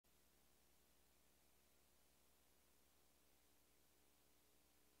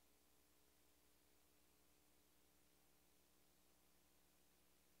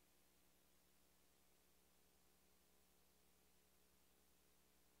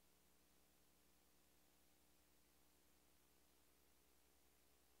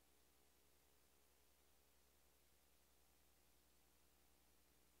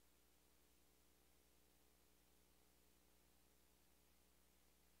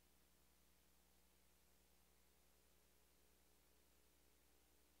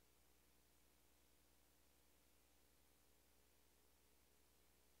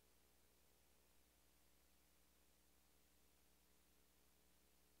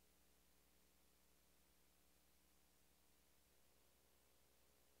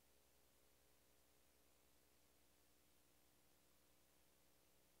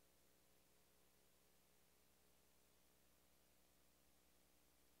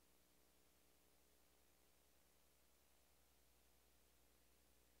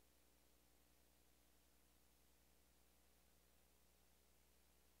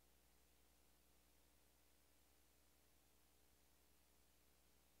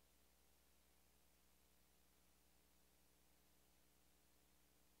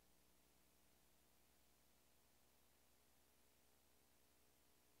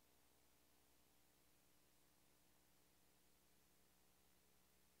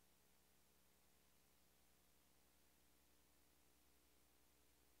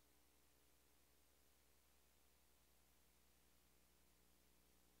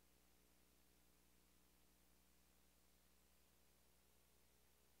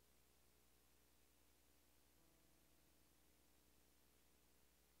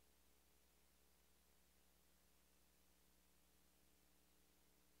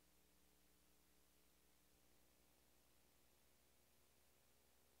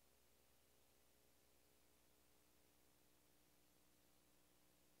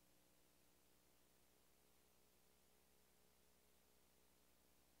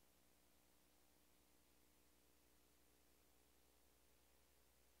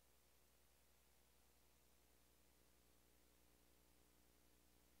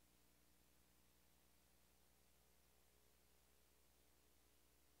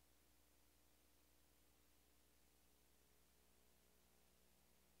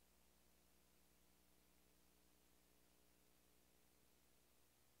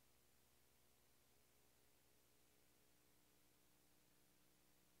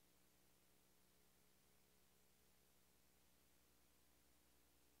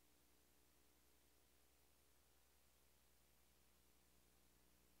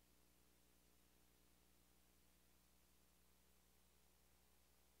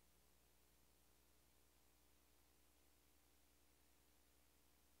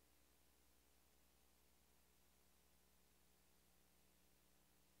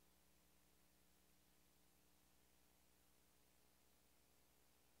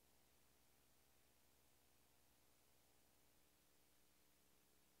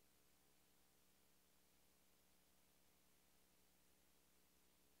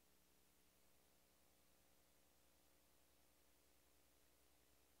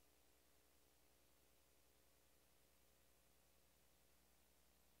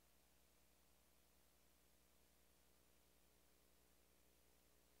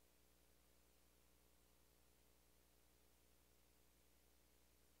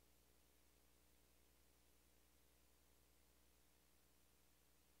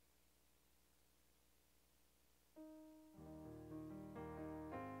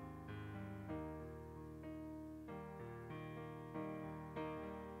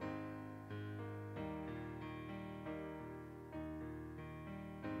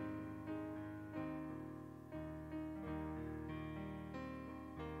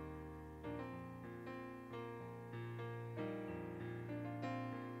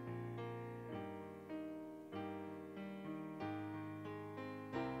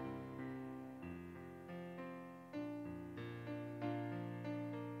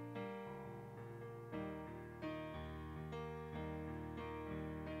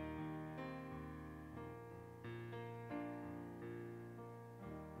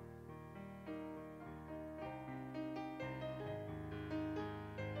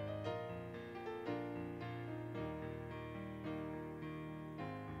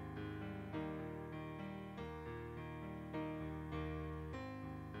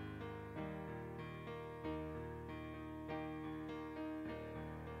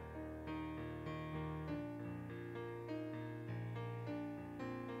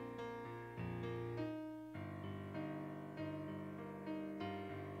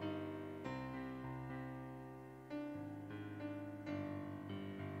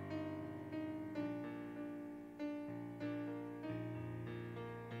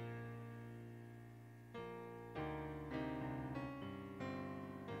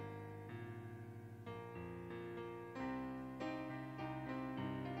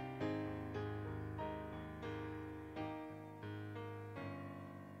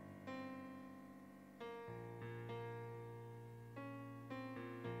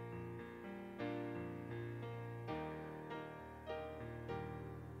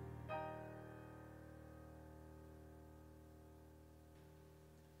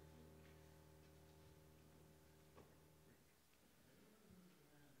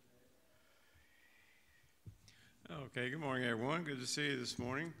Okay, good morning, everyone. Good to see you this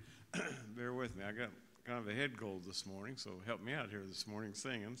morning. Bear with me. I got kind of a head cold this morning, so help me out here this morning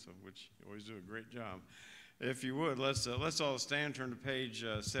singing, which you always do a great job. If you would, let's all stand, turn to page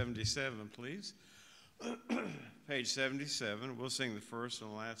 77, please. Page 77. We'll sing the first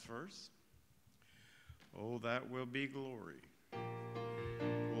and last verse. Oh, that will be glory.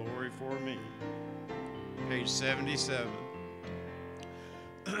 Glory for me. Page 77.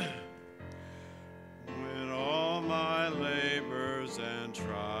 When all my labors and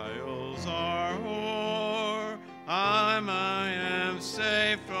trials are o'er, I am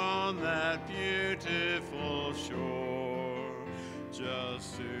safe on that beautiful shore.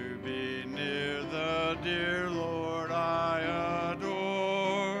 Just to be near the dear Lord I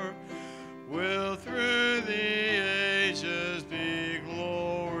adore, will through the ages be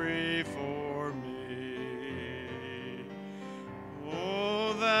glory for me.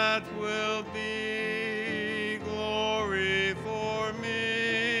 Oh, that will be glory for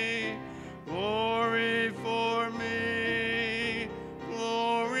me, glory for me,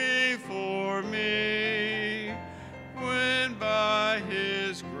 glory for me, when by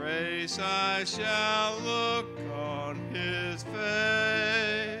His grace I shall look on His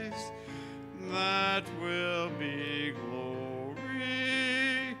face. That will be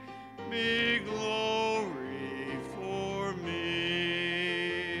glory for me.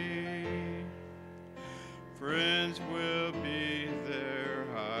 Friends will be there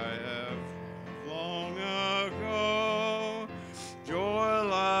I have long ago. Joy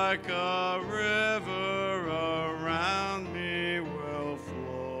like a river around me will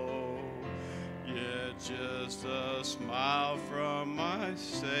flow. Yet just a smile from my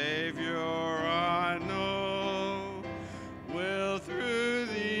Savior I know will through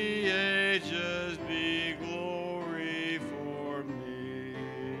the ages be glory for me.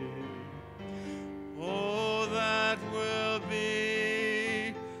 Oh, that will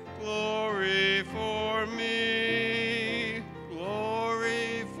be glory for me,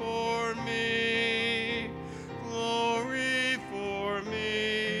 glory for me, glory for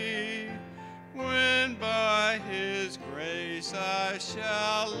me, when by His grace I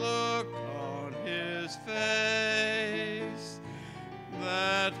shall look on His face.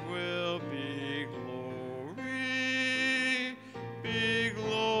 That will be glory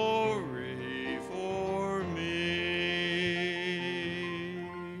for me.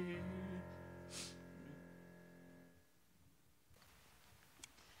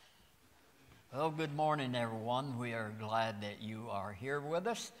 Well, good morning, everyone. We are glad that you are here with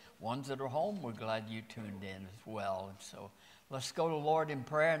us. Ones that are home, we're glad you tuned in as well. And so let's go to the Lord in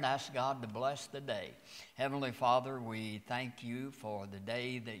prayer and ask God to bless the day. Heavenly Father, we thank you for the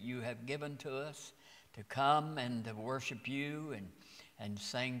day that you have given to us to come and to worship you and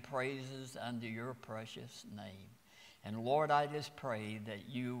sing praises unto your precious name. And Lord, I just pray that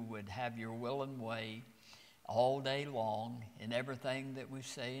you would have your will and way all day long in everything that we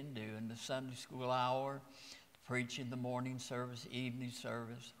say and do in the Sunday school hour, preaching the morning service, evening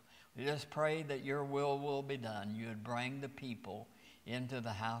service. We just pray that your will be done. You would bring the people into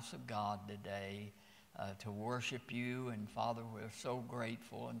the house of God today to worship you. And Father, we're so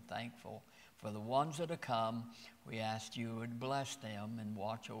grateful and thankful for the ones that have come. We ask you would bless them and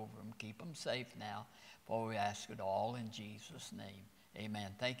watch over them, keep them safe now. For we ask it all in Jesus' name.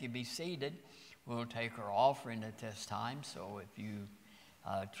 Amen. Thank you. Be seated. We'll take our offering at this time. So if you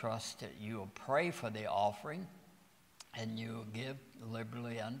trust that you will pray for the offering and you will give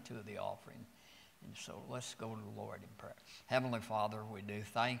liberally unto the offering. And so let's go to the Lord in prayer. Heavenly Father, we do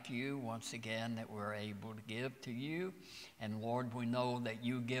thank you once again that we're able to give to you. And Lord, we know that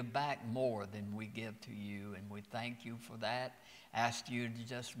you give back more than we give to you. And we thank you for that. Ask you to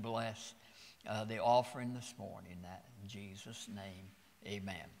just bless the offering this morning. That in Jesus' name,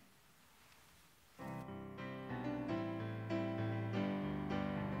 amen.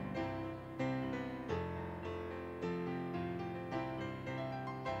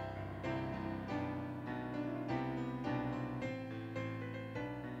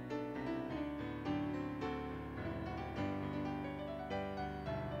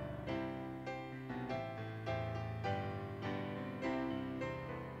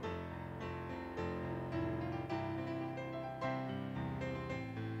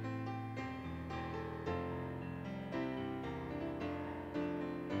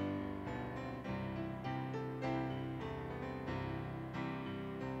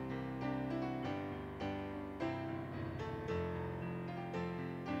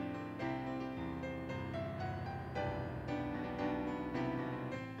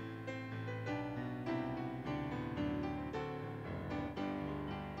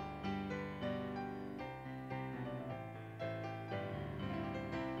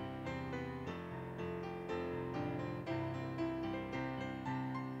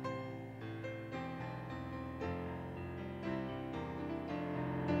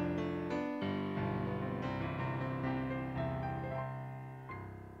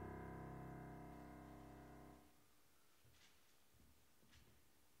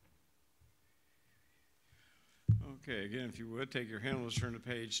 Okay, again, if you would, take your hymnals, turn to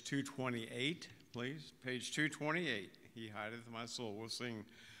page 228, please. Page 228, He hideth my soul. We'll sing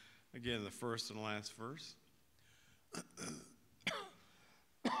again the first and last verse.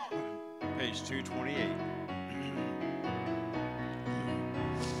 Page 228.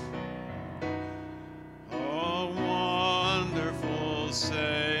 A wonderful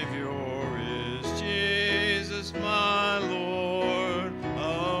Savior is Jesus, my Lord,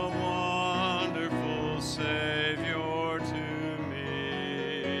 a wonderful Savior to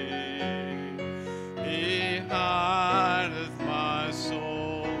me. He hideth my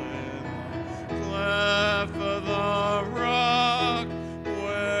soul in the cleft of the rock,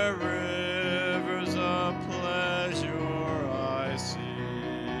 where rivers of pleasure I see.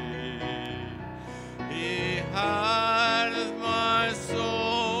 He hideth my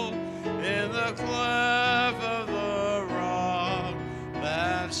soul in the cleft of the rock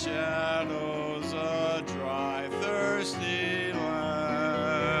that shadows a dry, thirsty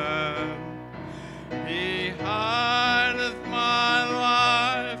land. He hideth my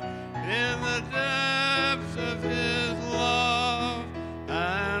life in the depths of His love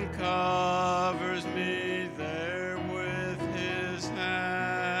and covers me there with His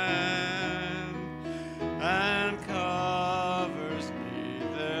hand, and covers me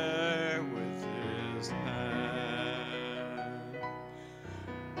there with His hand.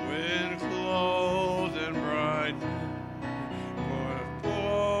 When clothed in bright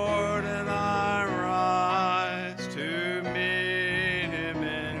poured and I rise to meet Him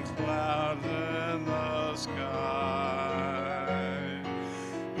in clouds in the sky.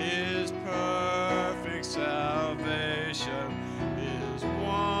 His perfect salvation, His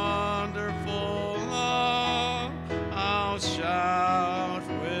wonderful love, I'll shout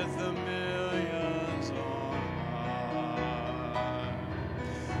with the millions on high.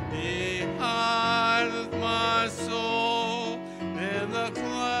 He hideth my soul in the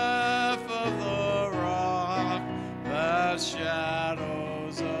cleft of the rock that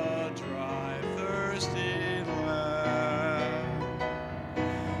shadows a dry, thirsty land.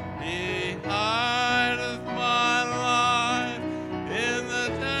 He hideth my life in the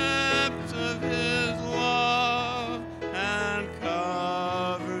depths of His love and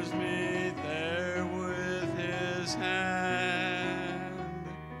covers me there with His hand,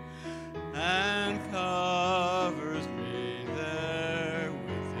 and covers me there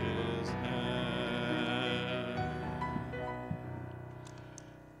with His hand.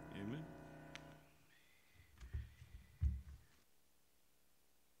 Amen.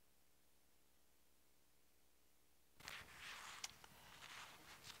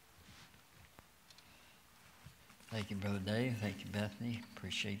 Thank you, Brother Dave. Thank you, Bethany.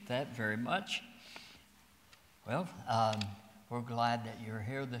 Appreciate that very much. Well, we're glad that you're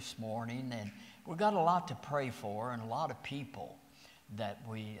here this morning, and we've got a lot to pray for and a lot of people that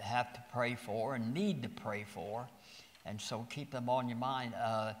we have to pray for and need to pray for, and so keep them on your mind.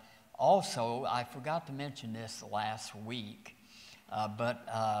 Also, I forgot to mention this last week, but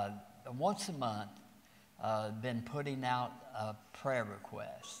once a month, been putting out prayer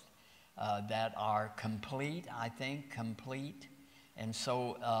requests that are complete, I think, complete. And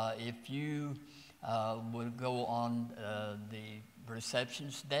so if you would go on the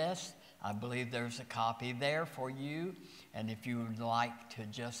reception's desk, I believe there's a copy there for you. And if you would like to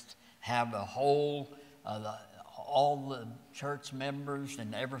just have a whole, all the church members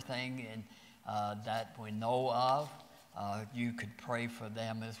and everything that we know of, you could pray for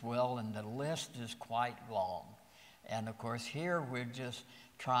them as well. And the list is quite long. And of course, here we're just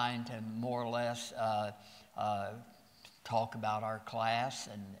trying to more or less talk about our class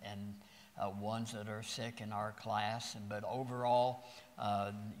and ones that are sick in our class. But overall,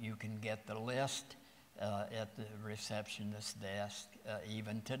 you can get the list at the receptionist's desk.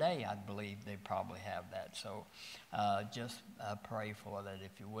 Even today, I believe they probably have that. So just pray for that,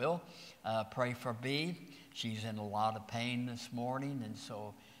 if you will. Pray for Bee. She's in a lot of pain this morning, and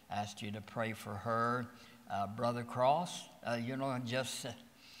so asked you to pray for her. Brother Cross, you know, just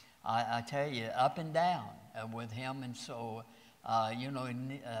I tell you, up and down with him, and so you know,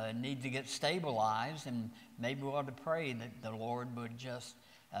 need to get stabilized, and maybe we ought to pray that the Lord would just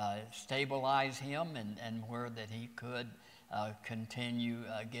stabilize him, and where that he could continue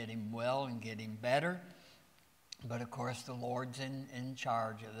getting well and getting better. But of course, the Lord's in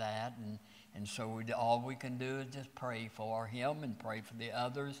charge of that, and so all we can do is just pray for him and pray for the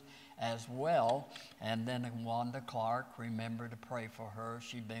others as well. And then Wanda Clark, remember to pray for her.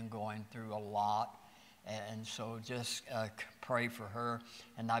 She's been going through a lot, and so just pray for her.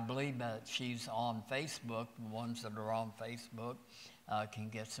 And I believe that she's on Facebook, the ones that are on Facebook, can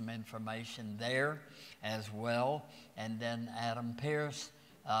get some information there as well. And then Adam Pierce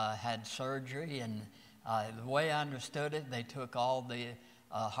had surgery, and the way I understood it, they took all the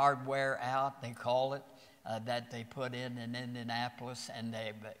hardware out, they call it, that they put in Indianapolis, and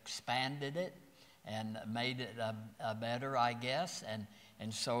they've expanded it and made it better, I guess.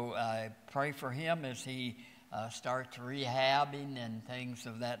 And so pray for him as he starts rehabbing and things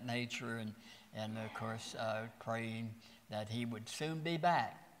of that nature, and of course praying that he would soon be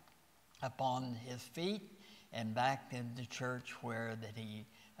back upon his feet and back in the church where that he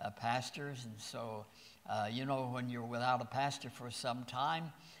pastors. And so, you know, when you're without a pastor for some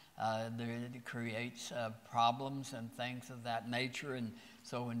time, it creates problems and things of that nature. And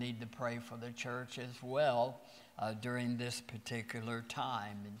so we need to pray for the church as well during this particular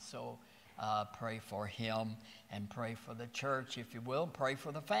time. And so pray for him and pray for the church, if you will. Pray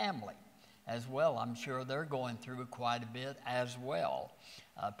for the family as well. I'm sure they're going through quite a bit as well,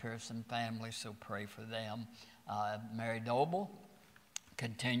 Pearson family, so pray for them. Mary Doble,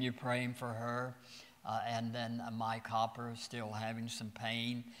 continue praying for her. And then Mike Hopper is still having some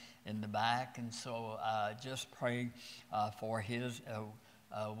pain in the back, and so just pray for his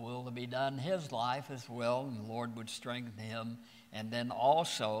will to be done in his life as well, and the Lord would strengthen him. And then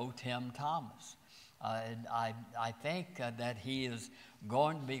also Tim Thomas. I think that he is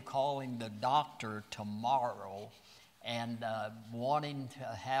going to be calling the doctor tomorrow and wanting to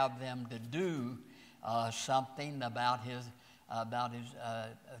have them to do something about his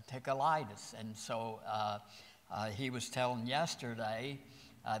ticolitis. And so he was telling yesterday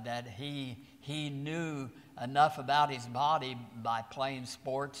that he knew enough about his body by playing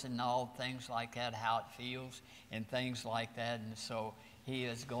sports and all things like that, how it feels and things like that. And so he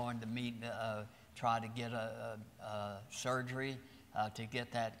is going to try to get a surgery to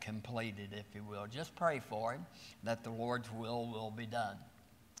get that completed, if you will. Just pray for him that the Lord's will be done.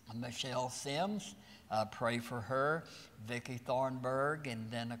 Michelle Sims, pray for her. Vicki Thornburg, and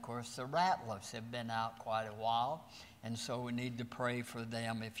then of course the Ratliffs have been out quite a while, and so we need to pray for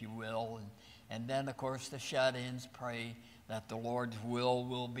them, if you will. And then of course the shut-ins, pray that the Lord's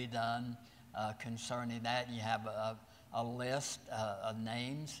will be done concerning that. You have a list of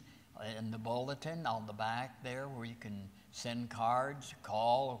names in the bulletin on the back there where you can send cards,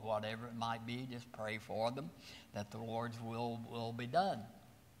 call, or whatever it might be. Just pray for them that the Lord's will be done.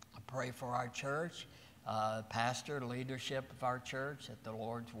 Pray for our church, pastor, leadership of our church, that the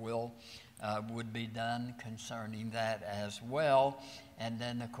Lord's will would be done concerning that as well. And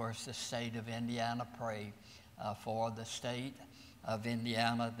then, of course, the state of Indiana, pray for the state of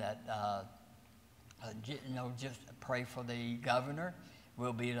Indiana that, just pray for the governor.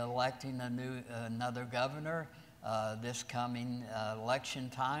 We'll be electing another governor this coming election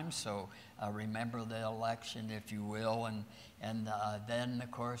time, so remember the election, if you will. And then,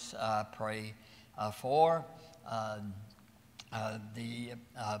 of course, pray for the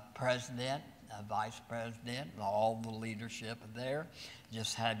president, vice president, and all the leadership there.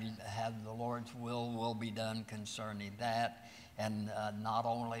 Just have the Lord's will be done concerning that. And not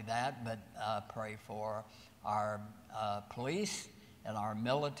only that, but pray for our police and our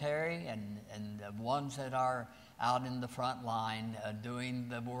military and the ones that are out in the front line doing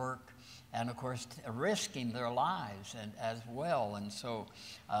the work, and of course risking their lives and as well. And so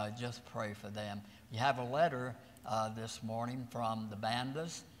just pray for them. You have a letter this morning from the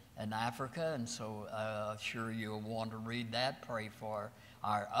Bandas in Africa, and so sure you'll want to read that. Pray for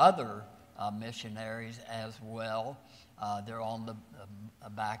our other missionaries as well. They're on the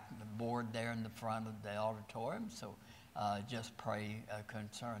back board there in the front of the auditorium, so just pray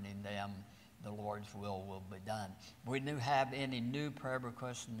concerning them. The Lord's will be done. We do have any new prayer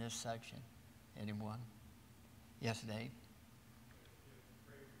requests in this section? Anyone? Yes, Dave?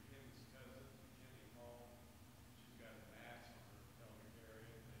 Pray for Kim's cousin, Kenny Hall. She's got a mass on her pelvic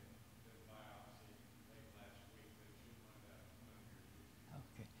area. They did a biopsy late last week. They should find out Monday or Tuesday.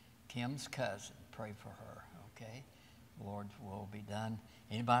 Okay. Kim's cousin, pray for her. Okay. The Lord's will be done.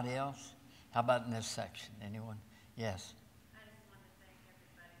 Anybody else? How about in this section? Anyone? Yes.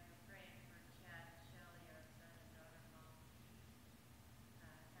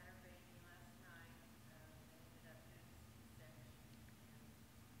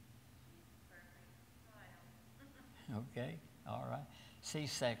 Okay, all right.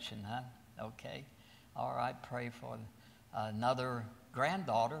 C-section, huh? Okay. All right, pray for another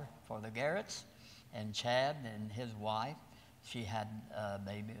granddaughter for the Garretts, and Chad and his wife. She had a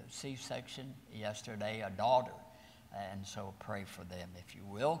baby, C-section yesterday, a daughter, and so pray for them, if you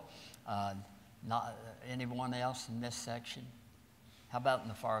will. Not anyone else in this section? How about in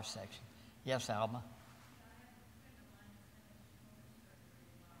the far section? Yes, Alma?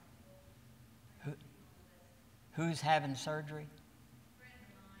 Who's having surgery?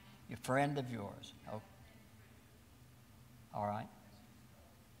 A friend of yours. Oh. All right.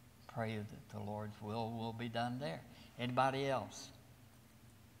 Pray that the Lord's will be done there. Anybody else?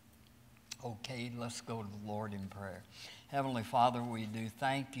 Okay, let's go to the Lord in prayer. Heavenly Father, we do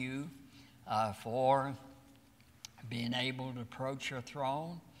thank you for being able to approach your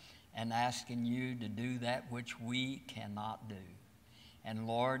throne and asking you to do that which we cannot do. And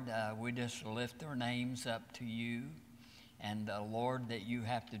Lord, we just lift our names up to you. And Lord, that you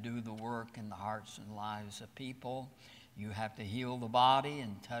have to do the work in the hearts and lives of people. You have to heal the body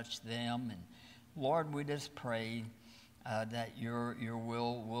and touch them. And Lord, we just pray that your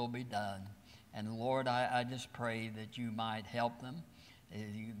will be done. And Lord, I just pray that you might help them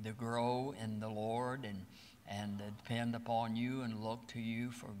to grow in the Lord and depend upon you and look to you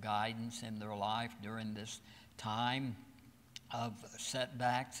for guidance in their life during this time of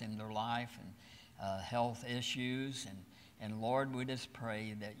setbacks in their life and health issues. And Lord, we just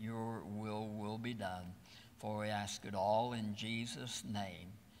pray that your will be done. For we ask it all in Jesus' name.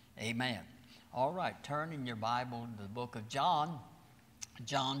 Amen. All right, turn in your Bible to the book of John,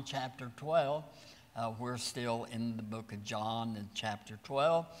 John chapter 12. We're still in the book of John in chapter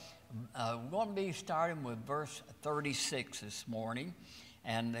 12. We're going to be starting with verse 36 this morning.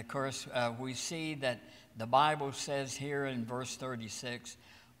 And of course, we see that the Bible says here in verse 36,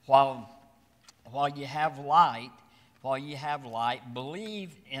 while you have light,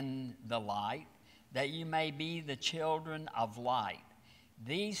 believe in the light, that you may be the children of light.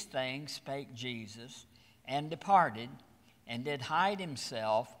 These things spake Jesus, and departed, and did hide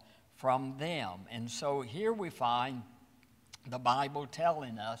himself from them. And so here we find the Bible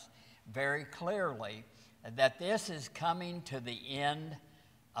telling us very clearly that this is coming to the end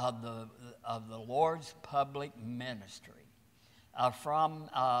of the Lord's public ministry. From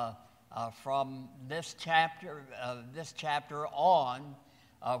this chapter on,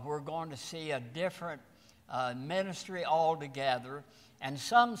 we're going to see a different ministry altogether. And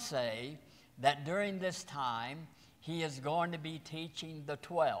some say that during this time, he is going to be teaching the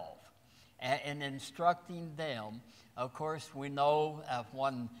 12 and instructing them. Of course, we know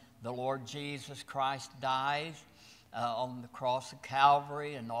when the Lord Jesus Christ dies on the cross of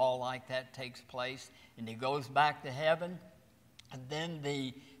Calvary and all like that takes place, and he goes back to heaven, and then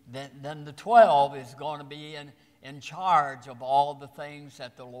the 12 is going to be in charge of all the things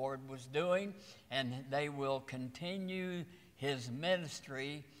that the Lord was doing, and they will continue his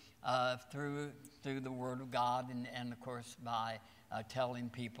ministry through the Word of God and of course, by telling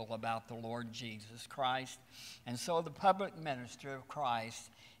people about the Lord Jesus Christ. And so the public ministry of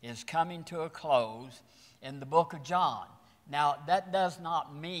Christ is coming to a close in the book of John. Now, that does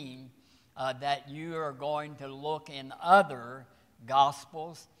not mean that you are going to look in other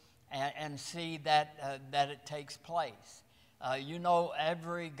Gospels and see that it takes place. You know,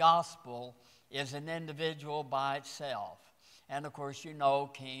 every Gospel is an individual by itself. And of course, you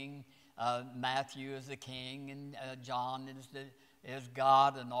know, Matthew is the king, and John is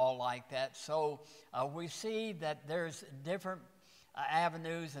God, and all like that. So we see that there's different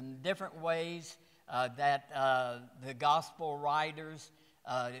avenues and different ways that the gospel writers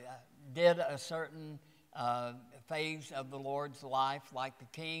did a certain phase of the Lord's life, like the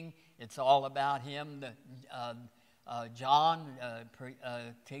king. It's all about him. John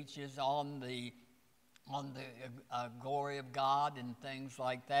teaches on the glory of God and things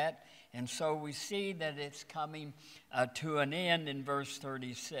like that. And so we see that it's coming to an end in verse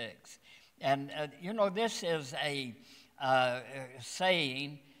 36. And, you know, this is a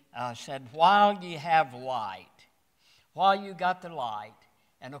saying said, while you have light, while you got the light.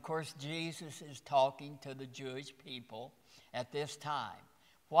 And, of course, Jesus is talking to the Jewish people at this time.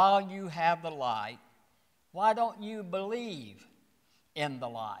 While you have the light, why don't you believe in the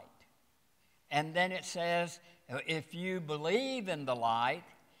light? And then it says, if you believe in the light,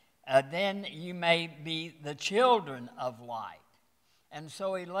 then you may be the children of light. And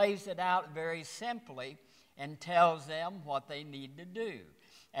so he lays it out very simply and tells them what they need to do.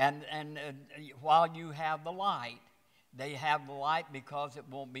 And while you have the light, they have the light because it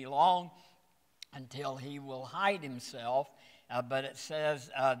won't be long until he will hide himself. But it says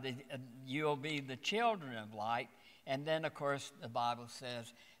you'll be the children of light. And then, of course, the Bible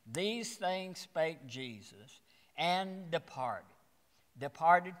says, these things spake Jesus, and departed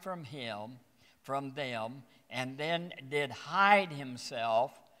from them, and then did hide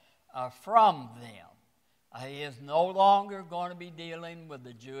himself from them. He is no longer going to be dealing with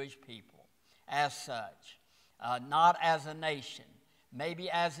the Jewish people as such, not as a nation, maybe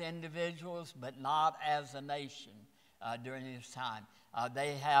as individuals, but not as a nation during this time.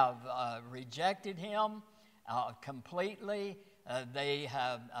 They have rejected him. completely. They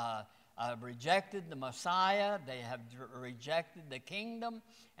have rejected the Messiah. They have rejected the kingdom.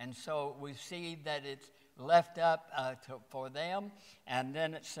 And so we see that it's left up for them. And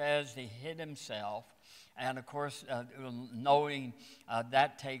then it says he hid himself. And of course, knowing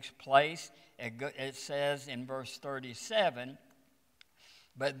that takes place, it says in verse 37,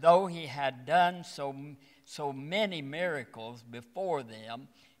 but though he had done so many miracles before them,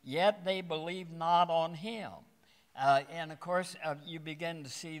 yet they believed not on him. And of course, you begin to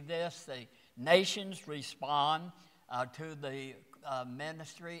see this. The nations respond to the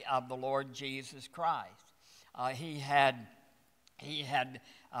ministry of the Lord Jesus Christ. He had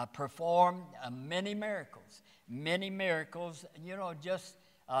performed many miracles, just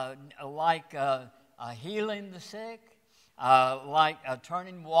like healing the sick, like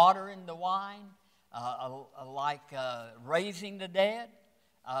turning water into wine, like raising the dead,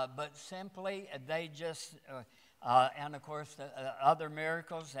 but simply they just, and of course the other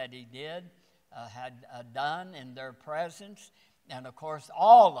miracles that he did had done in their presence, and of course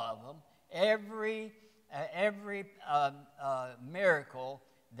all of them, every miracle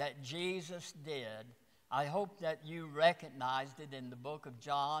that Jesus did, I hope that you recognized it in the book of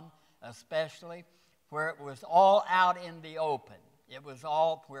John, especially, where it was all out in the open. It was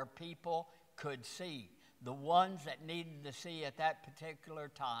all where people could see. The ones that needed to see at that particular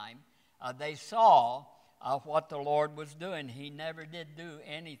time, they saw what the Lord was doing. He never did do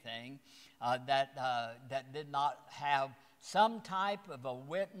anything that did not have some type of a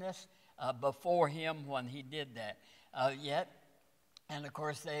witness before him when he did that. And of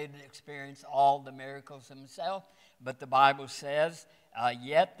course they had experienced all the miracles themselves, but the Bible says,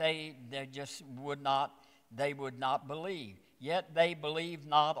 yet they would not believe. Yet they believed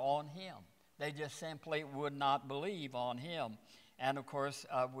not on him. They just simply would not believe on him. And of course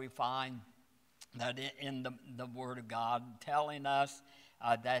we find that in the Word of God telling us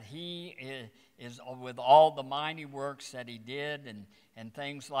that he is with all the mighty works that he did and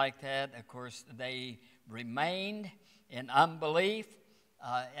things like that. Of course, they remained in unbelief.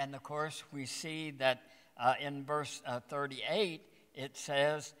 And of course, we see that in verse 38, it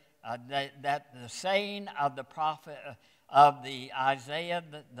says that the saying of the prophet, of the Isaiah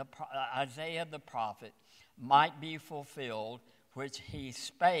the prophet, might be fulfilled, which he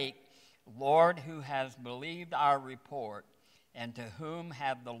spake, Lord, who has believed our report, and to whom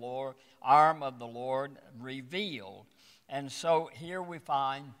have the arm of the Lord revealed. And so here we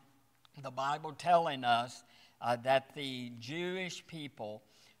find the Bible telling us that the Jewish people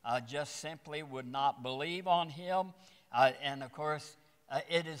just simply would not believe on him. And of course,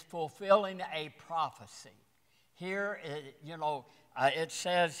 it is fulfilling a prophecy. Here, it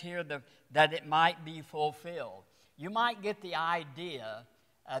says here that it might be fulfilled. You might get the idea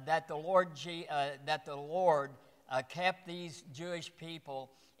that the Lord kept these Jewish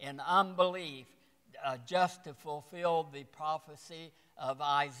people in unbelief just to fulfill the prophecy of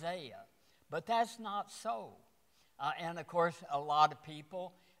Isaiah. But that's not so. And of course, a lot of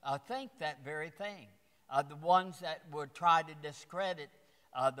people think that very thing. The ones that would try to discredit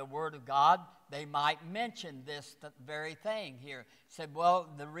the Word of God, they might mention this very thing here. Said, well,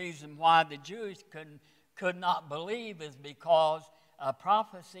 the reason why the Jews could not believe is because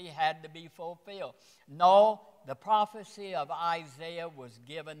prophecy had to be fulfilled. No, the prophecy of Isaiah was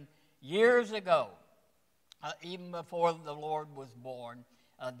given years ago, even before the Lord was born.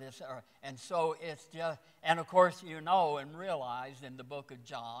 This earth. And so it's just, and of course you know and realize in the book of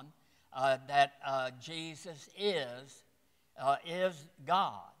John that Jesus is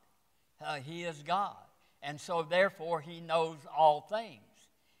God. He is God. And so therefore he knows all things.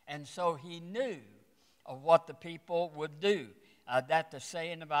 And so he knew what the people would do, that the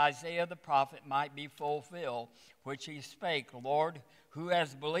saying of Isaiah the prophet might be fulfilled, which he spake, Lord, who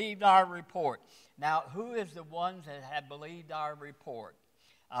has believed our report. Now, who is the ones that have believed our report?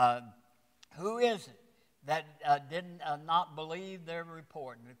 Who is it that did not believe their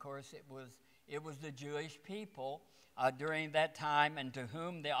report? And of course, it was the Jewish people during that time, and to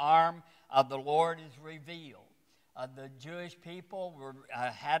whom the arm of the Lord is revealed. The Jewish people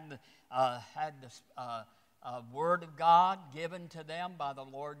had the word of God given to them by the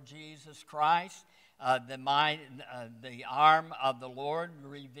Lord Jesus Christ. The arm of the Lord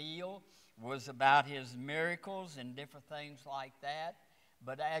revealed was about his miracles and different things like that.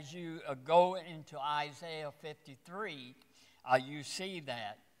 But as you go into Isaiah 53, you see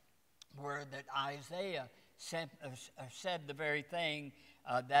that, where that Isaiah said the very thing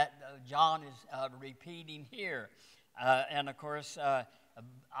that John is repeating here. And of course, I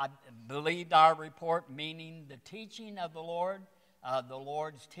believed our report, meaning the teaching of the Lord, the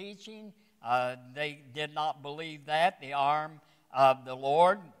Lord's teaching, They did not believe that. The arm of the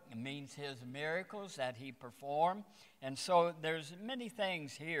Lord means his miracles that he performed. And so there's many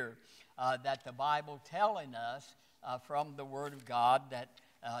things here that the Bible telling us from the Word of God that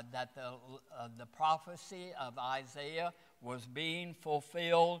the prophecy of Isaiah was being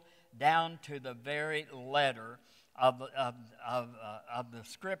fulfilled down to the very letter of the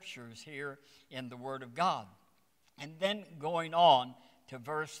Scriptures here in the Word of God. And then going on to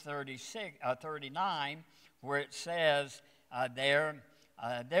verse 39, where it says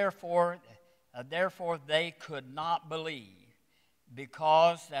therefore they could not believe,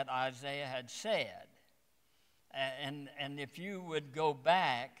 because that Isaiah had said. And if you would go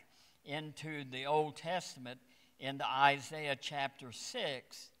back into the Old Testament, into Isaiah chapter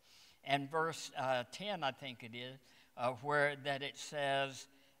 6 and verse 10, I think it is, where that it says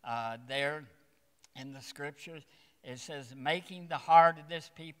there in the Scriptures, it says, making the heart of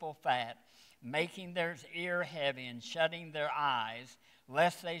this people fat, making their ear heavy, and shutting their eyes,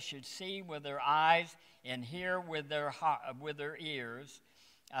 lest they should see with their eyes and hear with their ears,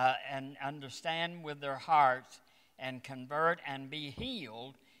 and understand with their hearts, and convert and be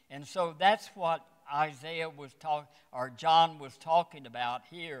healed. And so that's what Isaiah was or John was talking about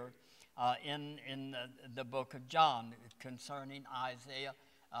here in the book of John concerning Isaiah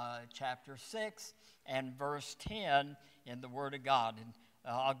chapter 6 and verse 10 in the Word of God. And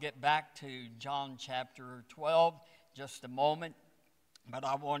I'll get back to John chapter 12 just a moment, but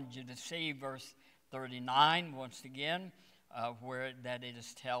I wanted you to see verse 39 once again, where that it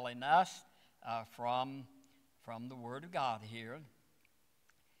is telling us from the Word of God here.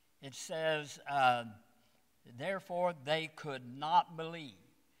 It says, therefore they could not believe,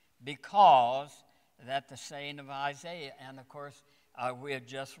 because that the saying of Isaiah, and of course we had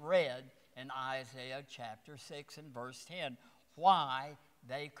just read in Isaiah chapter 6 and verse 10, why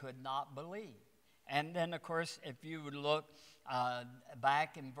they could not believe. And then, of course, if you would look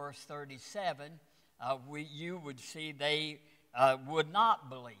back in verse 37, you would see they would not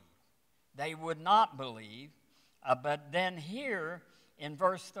believe. They would not believe. But then here in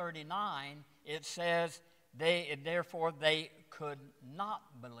verse 39, it says, therefore they could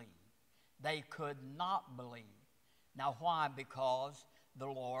not believe. They could not believe. Now why? Because the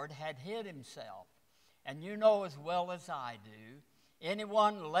Lord had hid himself. And you know as well as I do,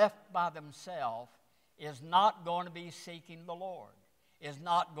 anyone left by themselves is not going to be seeking the Lord, is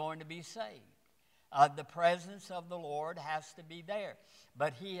not going to be saved. The presence of the Lord has to be there.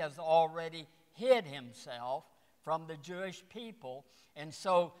 But he has already hid himself from the Jewish people. And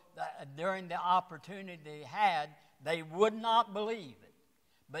so during the opportunity they had, they would not believe it.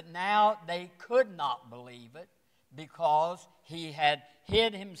 But now they could not believe it because he had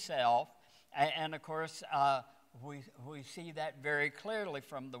hid himself. And of course, we see that very clearly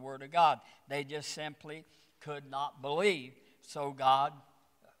from the Word of God. They just simply could not believe. So God,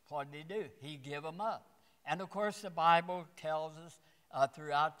 what did he do? He gave them up. And of course, the Bible tells us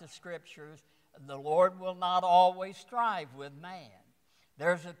throughout the Scriptures, the Lord will not always strive with man.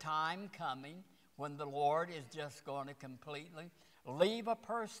 There's a time coming when the Lord is just going to completely leave a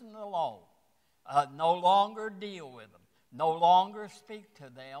person alone, no longer deal with them, no longer speak to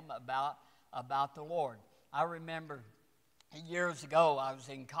them about the Lord. I remember years ago I was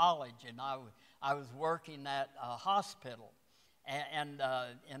in college and I was working at a hospital and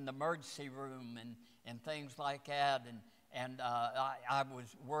in the emergency room and things like that. And I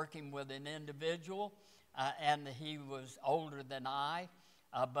was working with an individual, and he was older than I.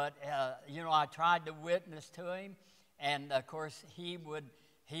 But I tried to witness to him, and of course he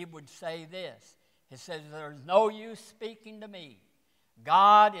would say this. He says, "There's no use speaking to me.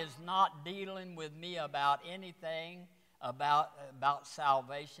 God is not dealing with me about anything about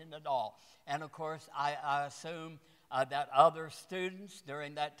salvation at all." And of course, I assume that other students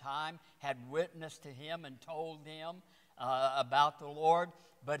during that time had witnessed to him and told him about the Lord,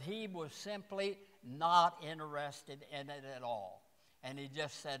 but he was simply not interested in it at all. And he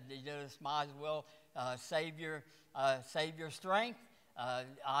just said, "You just might as well save your strength.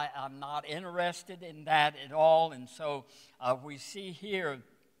 I'm not interested in that at all." And so we see here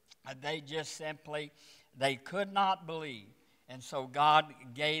they just simply, they could not believe. And so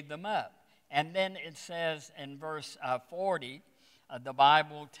God gave them up. And then it says in verse 40, the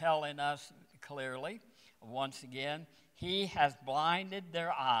Bible telling us clearly, once again, he has blinded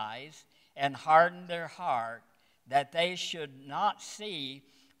their eyes and hardened their heart, that they should not see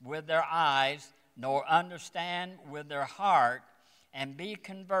with their eyes, nor understand with their heart, and be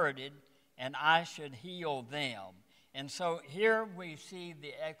converted, and I should heal them. And so here we see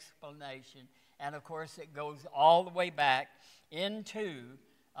the explanation, and of course it goes all the way back into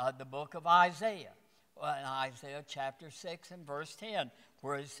the book of Isaiah, in Isaiah chapter 6 and verse 10,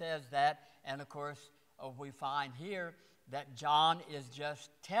 where it says that. And of course, we find here that John is just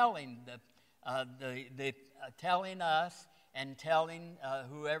telling telling us and telling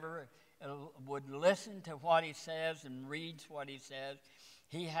whoever would listen to what he says and reads what he says.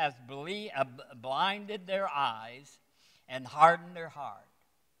 He has blinded their eyes and hardened their heart,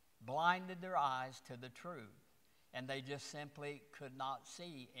 blinded their eyes to the truth, and they just simply could not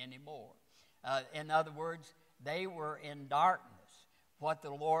see anymore. In other words, they were in darkness. What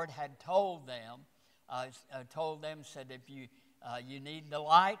the Lord had told them, said, if you need the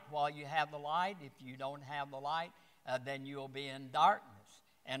light while you have the light. If you don't have the light, then you'll be in darkness.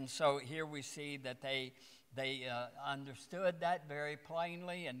 And so here we see that they understood that very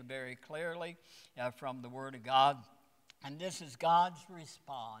plainly and very clearly from the Word of God. And this is God's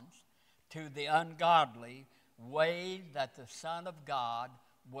response to the ungodly way that the Son of God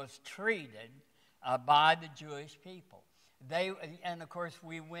was treated by the Jewish people. And of course,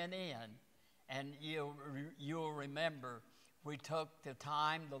 we went in, and you'll remember we took the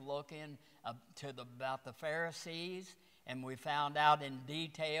time to look in about the Pharisees, and we found out in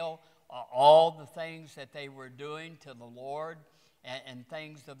detail all the things that they were doing to the Lord and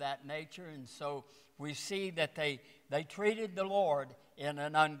things of that nature. And so we see that they treated the Lord in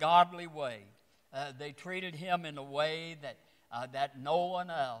an ungodly way. They treated him in a way that no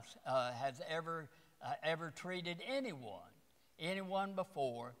one else has ever treated anyone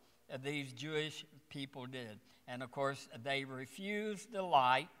before these Jewish people did. And of course, they refused the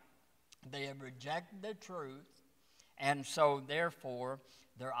light. They have rejected the truth. And so, therefore,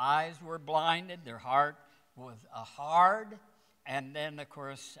 their eyes were blinded. Their heart was hard. And then, of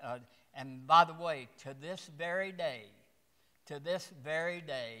course, and by the way, to this very day,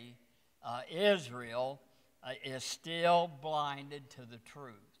 Israel is still blinded to the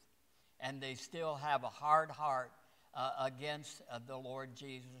truth. And they still have a hard heart against the Lord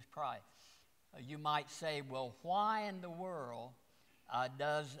Jesus Christ. You might say, well, why in the world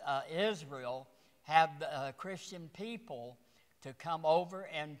does Israel have the Christian people to come over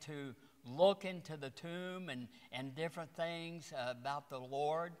and to look into the tomb and different things about the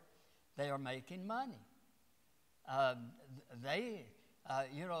Lord? They are making money. A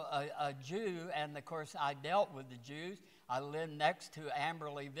Jew, and of course I dealt with the Jews. I lived next to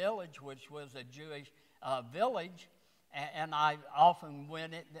Amberley Village, which was a Jewish village, and I often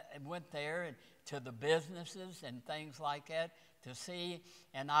went there and to the businesses and things like that to see,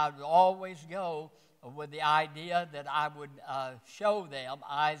 and I would always go with the idea that I would show them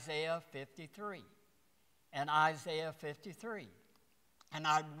Isaiah 53 and Isaiah 53, and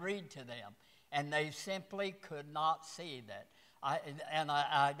I'd read to them, and they simply could not see that.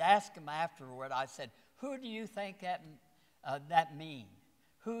 I'd ask them afterward. I said, "Who do you think that means?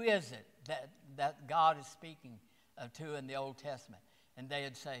 Who is it that God is speaking to in the Old Testament?" And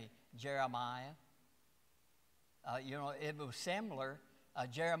they'd say, "Jeremiah." It was similar.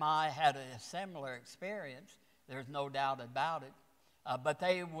 Jeremiah had a similar experience. There's no doubt about it. But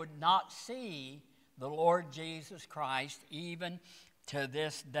they would not see the Lord Jesus Christ even to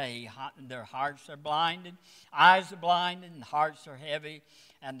this day. Their hearts are blinded, eyes are blinded, and hearts are heavy.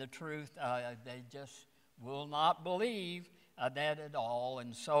 And the truth, they just will not believe that at all.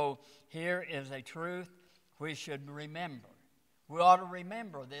 And so here is a truth we should remember. We ought to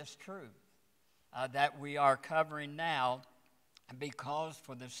remember this truth that we are covering now, because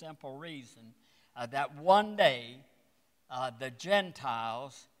for the simple reason that one day the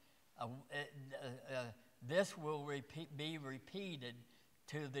Gentiles, this will be repeated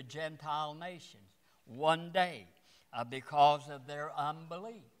to the Gentile nations one day because of their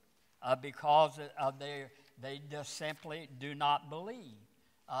unbelief, because of they just simply do not believe.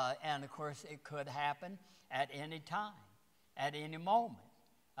 And of course, it could happen at any time, at any moment.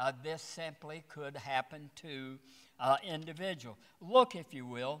 This simply could happen to individual. Look, if you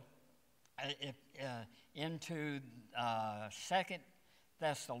will, into 2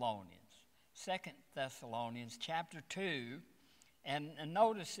 Thessalonians chapter 2, and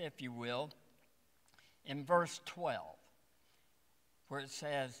notice, if you will, in verse 12, where it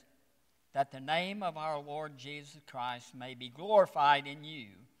says, "That the name of our Lord Jesus Christ may be glorified in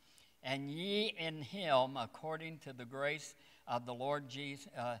you, and ye in him, according to the grace of the Lord Jesus,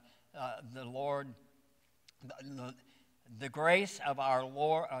 the grace of our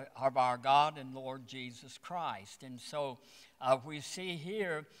Lord, of our God and Lord Jesus Christ." And so we see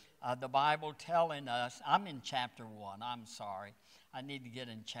here the Bible telling us. I'm in chapter 1. I'm sorry. I need to get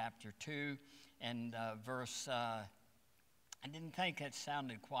in chapter 2 and verse. I didn't think it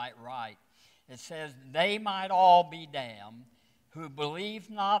sounded quite right. It says, "They might all be damned who believed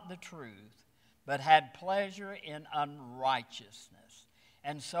not the truth, but had pleasure in unrighteousness.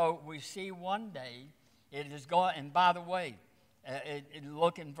 And so we see one day it is going, and by the way,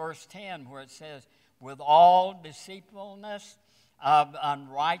 look in verse 10 where it says, with all deceitfulness of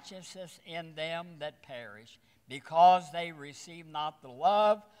unrighteousness in them that perish, because they receive not the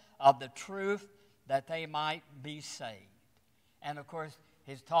love of the truth, that they might be saved. And of course,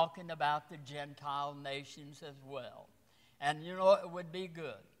 he's talking about the Gentile nations as well. And you know, it would be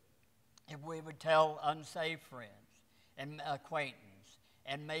good if we would tell unsaved friends and acquaintance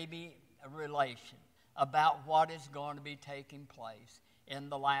and maybe a relation about what is going to be taking place in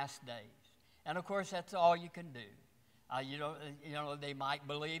the last days. And of course, that's all you can do. You know, they might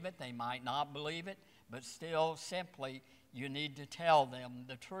believe it, they might not believe it, but still, simply, you need to tell them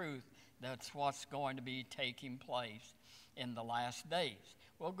the truth. That's what's going to be taking place in the last days.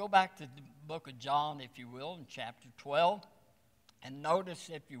 We'll go back to the book of John, if you will, in chapter 12, and notice,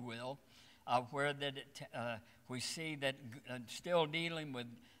 if you will, where that we see that still dealing with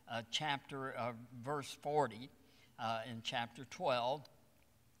verse 40 in chapter 12.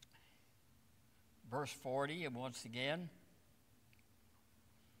 Verse 40, and once again,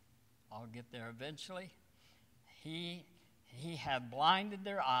 I'll get there eventually. He hath blinded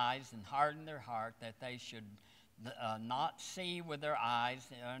their eyes and hardened their heart, that they should not see with their eyes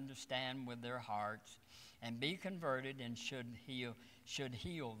and understand with their hearts, and be converted, and should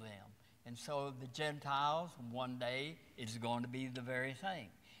heal them. And so the Gentiles, one day, is going to be the very thing.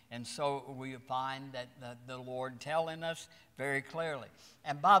 And so we find that the Lord telling us very clearly.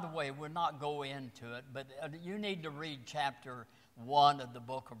 And by the way, we'll not go into it, but you need to read chapter 1 of the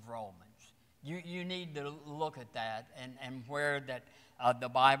book of Romans. You need to look at that, and where that the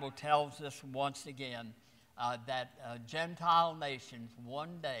Bible tells us once again that Gentile nations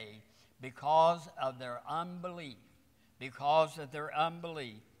one day, because of their unbelief,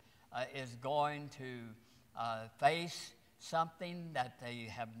 is going to face something that they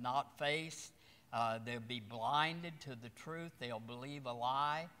have not faced. They'll be blinded to the truth. They'll believe a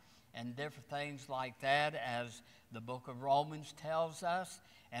lie and different things like that, as the book of Romans tells us.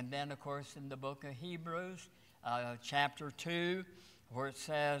 And then, of course, in the book of Hebrews, chapter 2, where it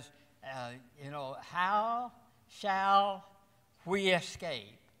says, how shall we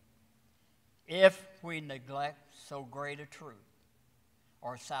escape if we neglect so great a truth,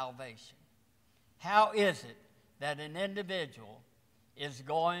 or salvation? How is it that an individual is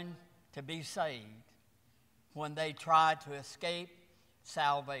going to be saved when they try to escape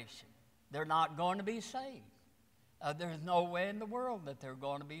salvation? They're not going to be saved. There's no way in the world that they're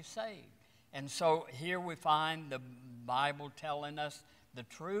going to be saved. And so here we find the Bible telling us the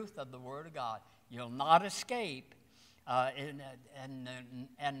truth of the Word of God. You'll not escape and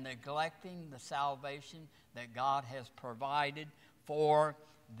neglecting the salvation that God has provided for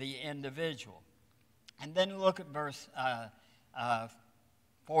the individual. And then look at verse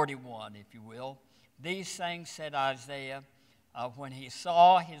 41, if you will. These things said Isaiah when he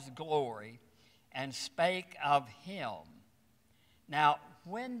saw his glory, and spake of him. Now,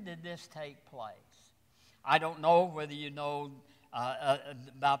 when did this take place? I don't know whether you know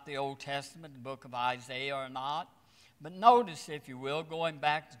about the Old Testament, the book of Isaiah, or not. But notice, if you will, going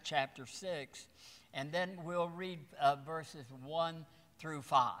back to chapter 6, and then we'll read verses 1 through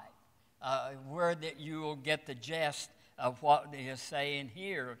 5, where that you will get the gist of what he is saying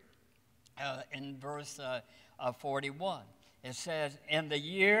here in verse 41. It says, in the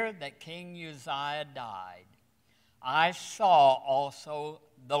year that King Uzziah died, I saw also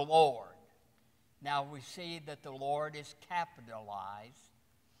the Lord. Now we see that the Lord is capitalized,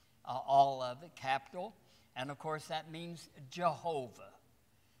 all of it, capital. And of course that means Jehovah.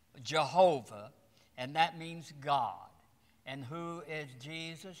 Jehovah, and that means God. And who is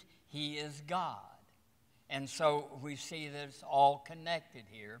Jesus? He is God. And so we see that it's all connected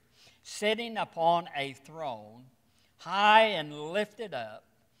here. Sitting upon a throne, high and lifted up,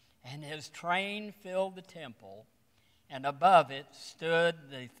 and his train filled the temple, and above it stood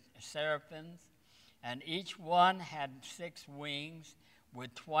the seraphims, and each one had 6 wings.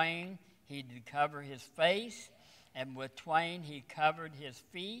 With twain he did cover his face, and with twain he covered his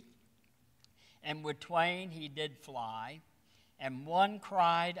feet, and with twain he did fly. And one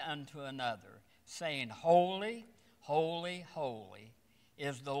cried unto another, saying, Holy, holy, holy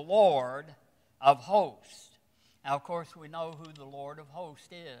is the Lord of hosts. Now, of course, we know who the Lord of hosts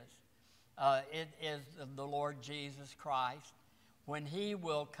is. It is the Lord Jesus Christ. When he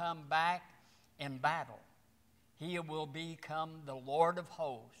will come back in battle, he will become the Lord of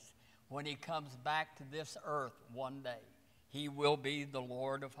hosts. When he comes back to this earth one day, he will be the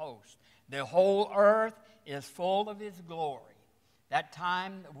Lord of hosts. The whole earth is full of his glory. That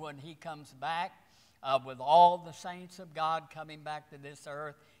time when he comes back with all the saints of God coming back to this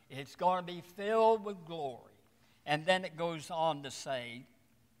earth, it's going to be filled with glory. And then it goes on to say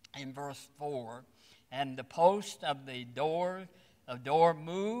in verse 4, and the post of the door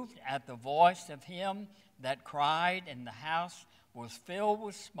moved at the voice of him that cried, and the house was filled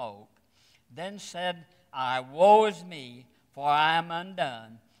with smoke. Then said I, woe is me, for I am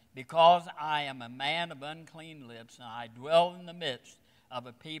undone, because I am a man of unclean lips, and I dwell in the midst of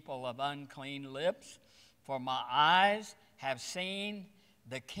a people of unclean lips. For my eyes have seen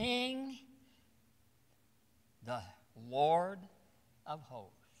the King, the Lord of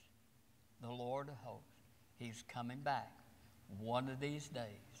hosts. The Lord of hosts. He's coming back one of these days.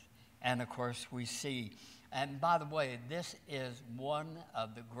 And of course we see, and by the way, this is one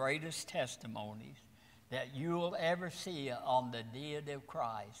of the greatest testimonies that you will ever see on the deity of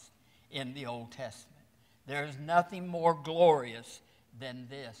Christ in the Old Testament. There's nothing more glorious than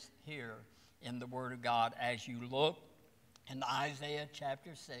this here in the Word of God as you look in Isaiah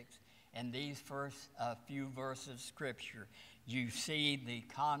chapter 6 and these first few verses of Scripture. You see the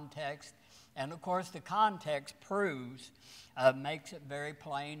context, and of course the context proves, makes it very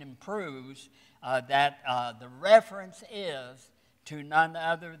plain and proves that the reference is to none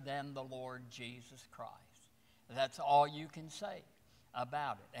other than the Lord Jesus Christ. That's all you can say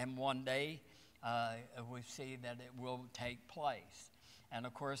about it. And one day we see that it will take place. And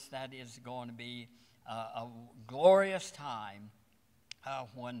of course that is going to be a glorious time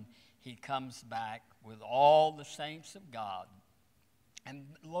when he comes back with all the saints of God. And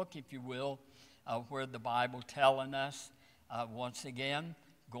look, if you will, where the Bible telling us, once again,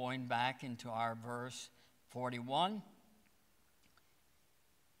 going back into our verse 41.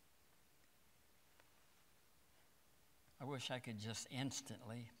 I wish I could just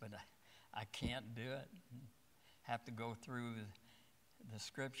instantly, but I can't do it. Have to go through the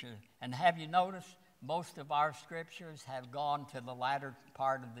Scripture. And have you noticed most of our Scriptures have gone to the latter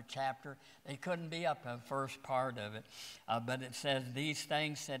part of the chapter? They couldn't be up the first part of it. But it says, these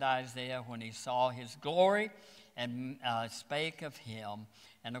things said Isaiah when he saw his glory and spake of him.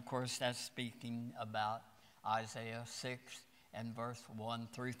 And of course that's speaking about Isaiah 6 and verse 1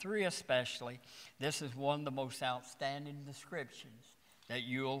 through 3 especially. This is one of the most outstanding descriptions that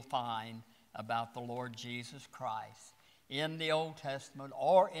you'll find about the Lord Jesus Christ in the Old Testament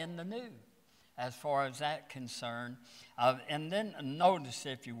or in the New, as far as that concerned. And then notice,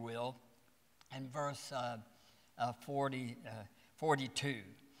 if you will, in verse 42,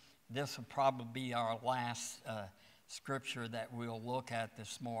 this will probably be our last scripture that we'll look at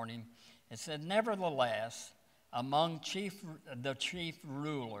this morning. It said, nevertheless, among the chief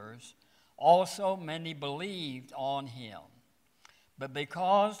rulers, also many believed on him. But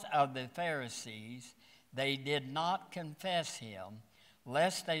because of the Pharisees, they did not confess him,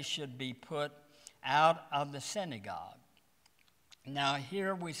 lest they should be put out of the synagogue. Now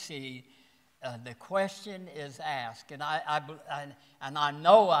here we see the question is asked, and I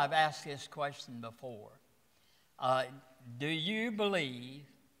know I've asked this question before. Do you believe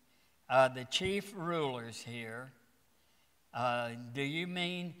the chief rulers here, do you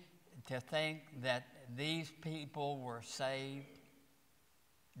mean to think that these people were saved?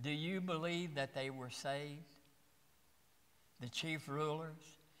 Do you believe that they were saved? The chief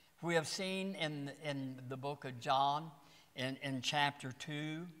rulers? We have seen in the book of John, in chapter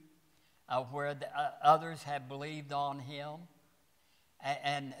 2, where others have believed on him,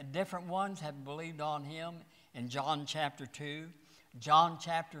 and different ones have believed on him in John chapter 2. John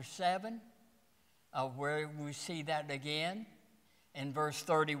chapter 7, where we see that again in verse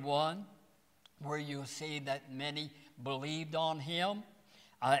 31, where you'll see that many believed on him.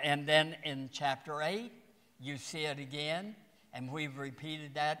 And then in chapter 8, you see it again, and we've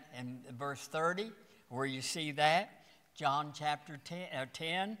repeated that in verse 30, where you see that. John chapter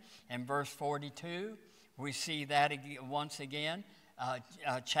 10 and verse 42, we see that once again.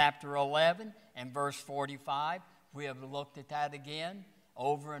 Chapter 11 and verse 45, we have looked at that again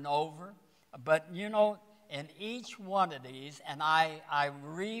over and over. But you know, in each one of these, and I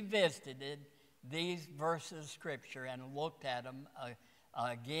revisited these verses of Scripture and looked at them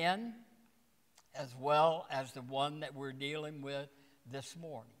again, as well as the one that we're dealing with this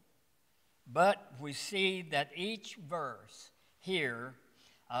morning. But we see that each verse here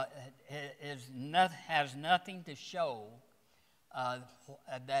has nothing to show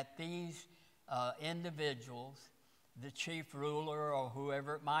that these individuals, the chief ruler or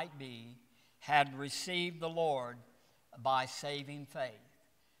whoever it might be, had received the Lord by saving faith.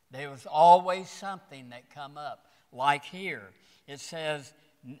 There was always something that come up. Like here, it says,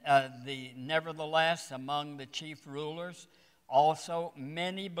 nevertheless, among the chief rulers, also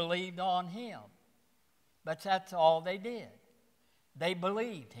many believed on him. But that's all they did. They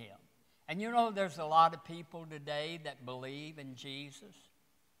believed him. And you know, there's a lot of people today that believe in Jesus.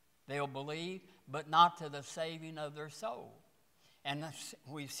 They'll believe, but not to the saving of their soul. And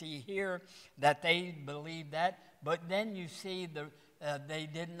we see here that they believed that, but then you see they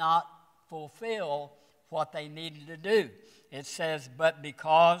did not fulfill what they needed to do. It says, but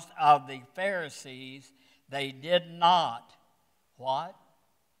because of the Pharisees, they did not, what?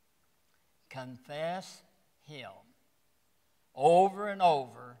 Confess him. Over and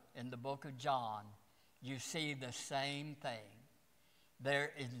over in the book of John, you see the same thing.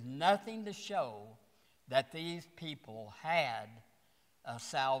 There is nothing to show that these people had a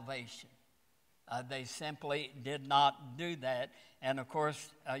salvation. They simply did not do that. And of course,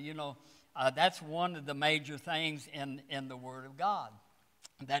 that's one of the major things in the Word of God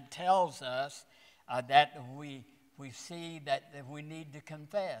that tells us that we see that we need to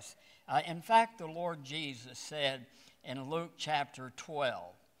confess. In fact, the Lord Jesus said in Luke chapter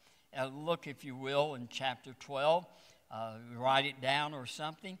 12, look, if you will, in chapter 12, write it down or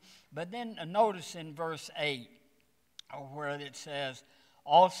something. But then notice in verse 8 where it says,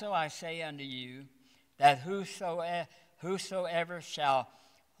 also I say unto you that whosoever shall,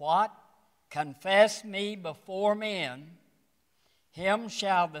 what? Confess me before men, him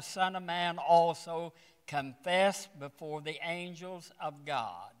shall the Son of Man also confess before the angels of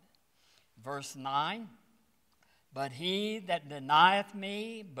God. Verse 9, but he that denieth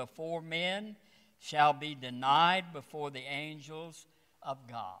me before men shall be denied before the angels of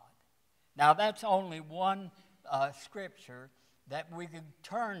God. Now that's only one scripture that we could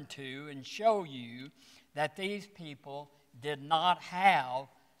turn to and show you that these people did not have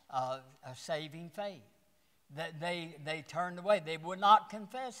a saving faith. That they turned away. They would not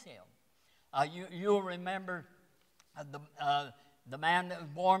confess him. You'll remember the man that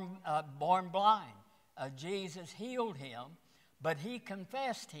was born blind. Jesus healed him, but he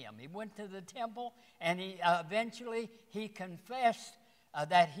confessed him. He went to the temple, and he eventually confessed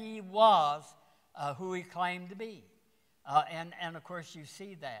that he was who he claimed to be. And of course, you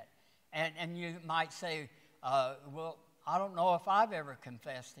see that. And you might say, well, I don't know if I've ever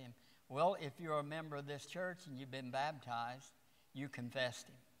confessed him. Well, if you're a member of this church and you've been baptized, you confessed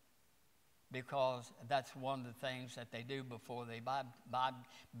him. Because that's one of the things that they do before they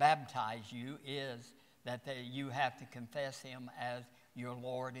baptize you is that you have to confess him as your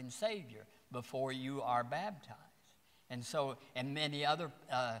Lord and Savior before you are baptized. And so, and many other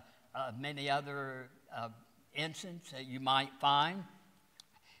instances that you might find,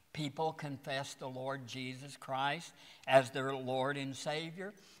 people confess the Lord Jesus Christ as their Lord and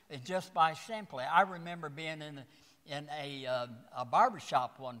Savior. It's just by simply, I remember being in a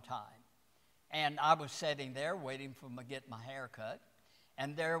barbershop one time, and I was sitting there waiting for to get my hair cut,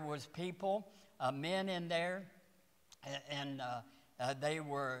 and there was people, men in there, and they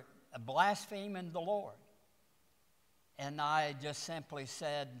were blaspheming the Lord. And I just simply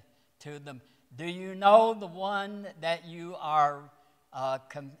said to them, do you know the one that you are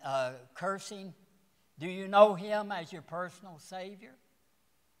cursing? Do you know him as your personal Savior?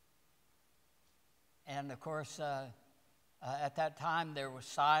 And of course, at that time there was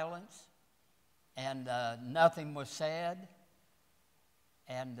silence, and nothing was said,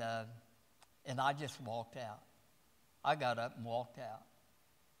 and I just walked out. I got up and walked out.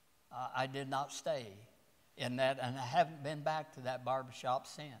 I did not stay in that, and I haven't been back to that barbershop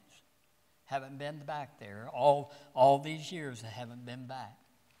since. Haven't been back there. All these years I haven't been back.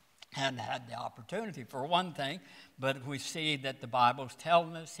 Hadn't had the opportunity for one thing, but we see that the Bible's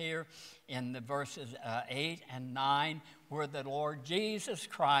telling us here in the verses 8 and 9 where the Lord Jesus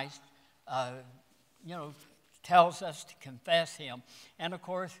Christ, tells us to confess him. And of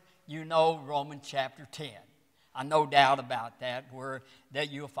course, you know Romans chapter 10. No doubt about that,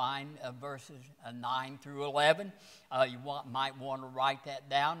 that you'll find verses 9 through 11. You might want to write that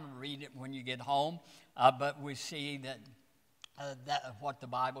down and read it when you get home. But we see that what the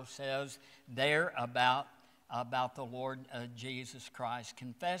Bible says there about the Lord Jesus Christ,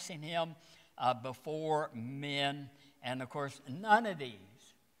 confessing him before men. And of course, none of these,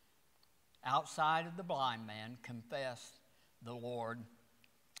 outside of the blind man, confessed the Lord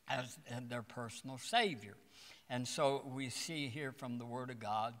as their personal Savior. And so we see here from the Word of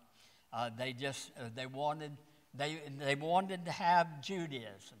God, they wanted to have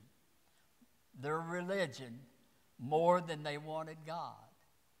Judaism, their religion, more than they wanted God.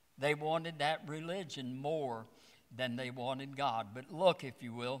 They wanted that religion more than they wanted God. But look, if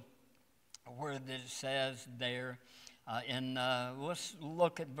you will, where it says there let's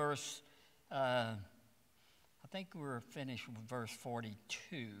look at verse, I think we're finished with verse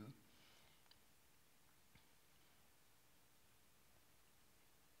 42.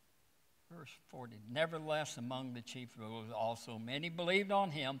 Verse 40, nevertheless, among the chief rulers also many believed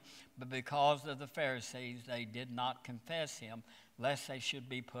on him, but because of the Pharisees, they did not confess him, lest they should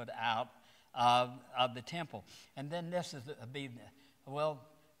be put out of the temple. And then this is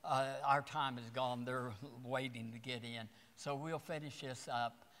our time is gone. They're waiting to get in. So we'll finish this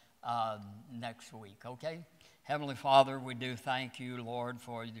up next week, okay? Heavenly Father, we do thank you, Lord,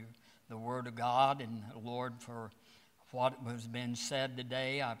 for the Word of God, and Lord, for what has been said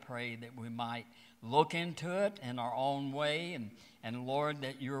today. I pray that we might look into it in our own way, and Lord,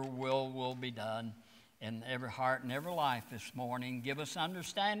 that your will be done in every heart and every life this morning. Give us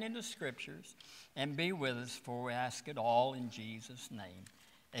understanding of Scriptures, and be with us, for we ask it all in Jesus' name.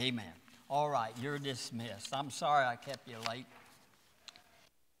 Amen. All right, you're dismissed. I'm sorry I kept you late.